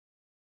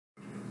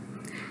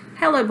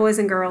Hello boys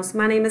and girls,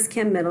 my name is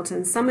Kim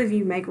Middleton. Some of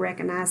you may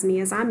recognize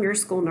me as I'm your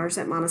school nurse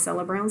at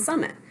Monticello Brown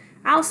Summit.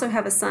 I also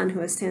have a son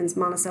who attends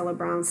Monticello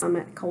Brown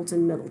Summit,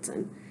 Colton,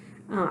 Middleton.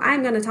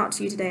 I'm going to talk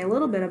to you today a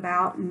little bit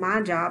about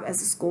my job as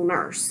a school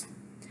nurse.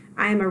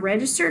 I am a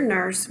registered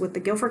nurse with the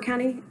Guilford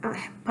County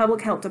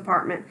Public Health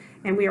Department,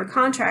 and we are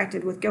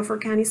contracted with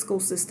Guilford County School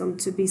System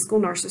to be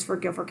school nurses for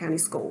Guilford County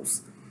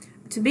Schools.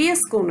 To be a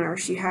school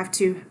nurse, you have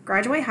to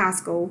graduate high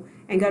school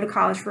and go to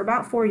college for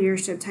about 4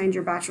 years to obtain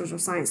your Bachelor's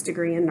of Science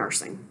degree in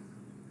nursing.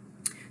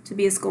 To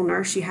be a school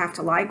nurse, you have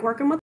to like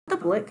working with the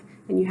public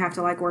and you have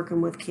to like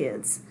working with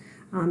kids.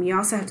 You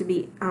also have to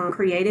be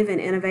creative and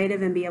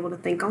innovative and be able to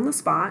think on the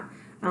spot.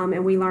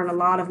 And we learn a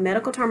lot of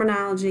medical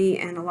terminology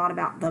and a lot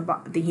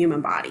about the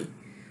human body.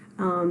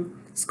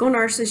 School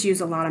nurses use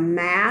a lot of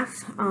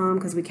math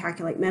because we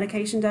calculate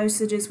medication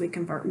dosages, we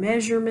convert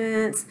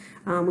measurements,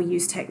 we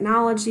use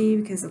technology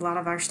because a lot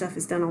of our stuff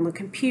is done on the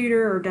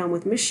computer or done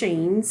with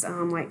machines,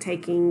 like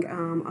taking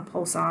a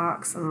pulse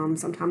ox,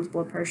 sometimes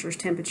blood pressures,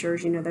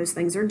 temperatures, those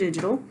things are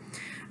digital.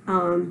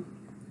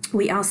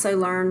 We also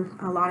learn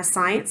a lot of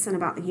science and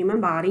about the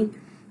human body.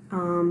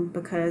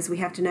 Because we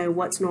have to know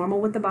what's normal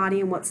with the body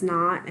and what's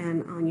not,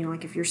 and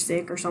like if you're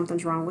sick or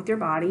something's wrong with your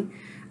body.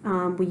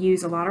 We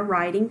use a lot of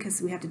writing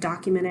because we have to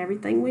document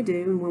everything we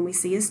do, and when we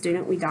see a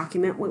student we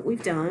document what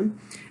we've done,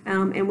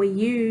 and we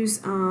use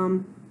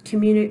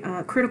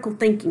critical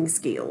thinking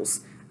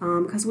skills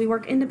because we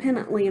work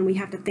independently and we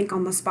have to think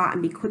on the spot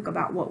and be quick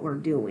about what we're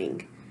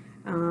doing.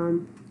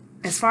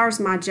 As far as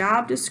my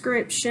job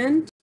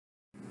description,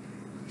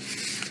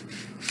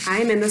 I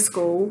am in the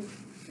school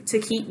to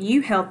keep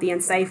you healthy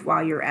and safe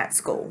while you're at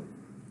school.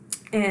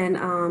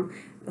 And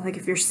like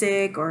if you're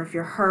sick or if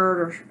you're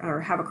hurt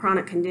or have a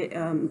chronic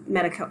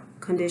medical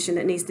condition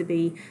that needs to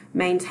be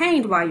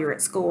maintained while you're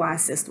at school, I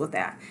assist with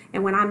that.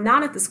 And when I'm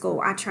not at the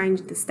school, I train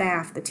the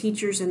staff, the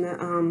teachers and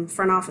the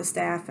front office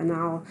staff and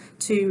all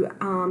to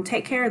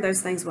take care of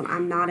those things when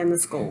I'm not in the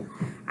school.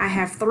 I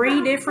have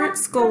three different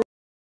schools.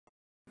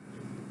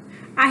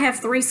 I have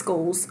three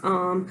schools,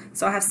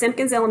 so I have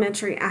Simpkins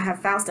Elementary, I have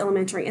Faust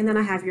Elementary, and then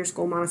I have your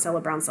school, Monticello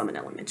Brown Summit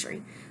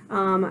Elementary.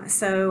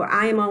 So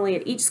I am only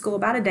at each school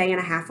about a day and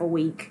a half a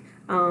week,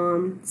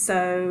 I'm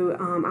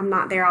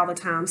not there all the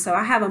time. So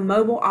I have a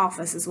mobile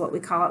office is what we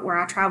call it, where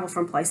I travel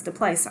from place to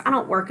place. I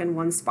don't work in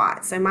one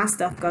spot, so my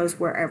stuff goes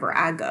wherever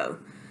I go.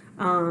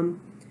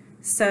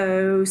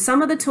 So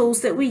some of the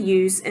tools that we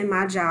use in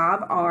my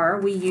job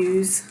are, we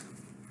use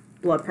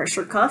blood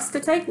pressure cuffs to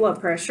take blood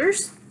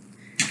pressures.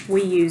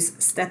 We use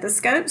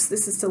stethoscopes.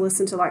 This is to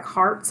listen to like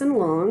hearts and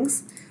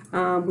lungs.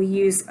 We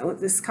use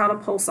this is called a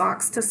pulse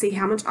ox to see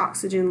how much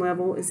oxygen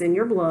level is in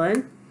your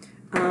blood.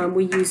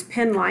 We use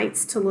pen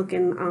lights to look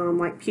in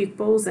like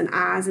pupils and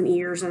eyes and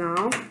ears and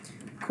all.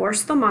 Of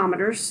course,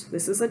 thermometers.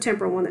 This is a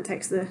temporal one that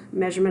takes the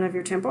measurement of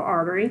your temporal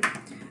artery.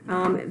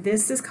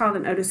 This is called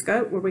an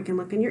otoscope, where we can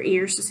look in your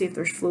ears to see if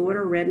there's fluid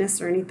or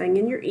redness or anything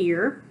in your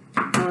ear.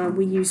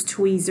 We use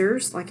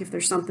tweezers, like if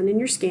there's something in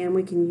your skin,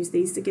 we can use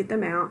these to get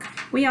them out.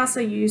 We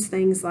also use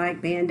things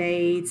like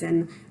Band-Aids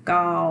and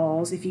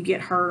gauze if you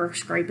get hurt or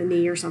scrape a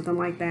knee or something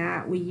like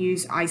that. We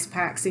use ice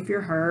packs if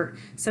you're hurt.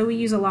 So we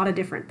use a lot of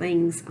different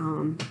things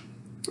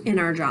in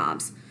our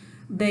jobs.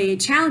 The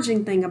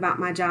challenging thing about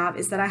my job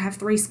is that I have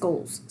three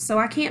schools, so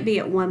I can't be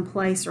at one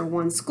place or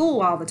one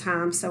school all the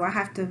time, so I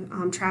have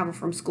to travel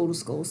from school to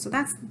school. So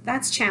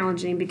that's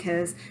challenging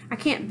because I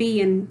can't be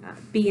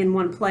in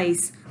one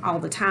place all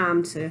the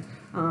time to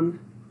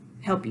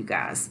help you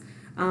guys.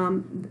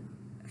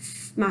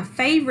 My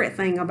favorite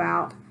thing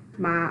about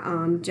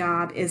my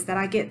job is that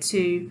I get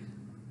to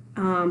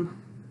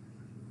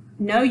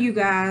know you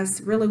guys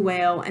really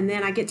well, and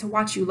then I get to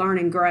watch you learn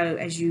and grow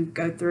as you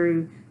go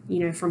through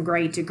from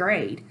grade to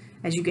grade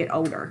as you get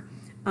older.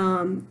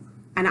 And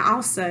I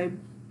also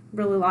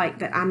really like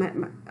that I'm at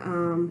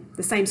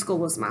the same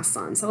school as my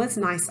son. So it's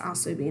nice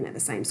also being at the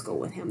same school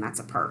with him. That's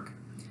a perk.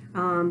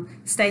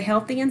 Stay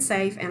healthy and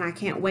safe, and I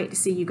can't wait to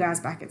see you guys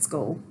back at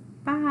school.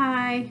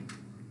 Bye.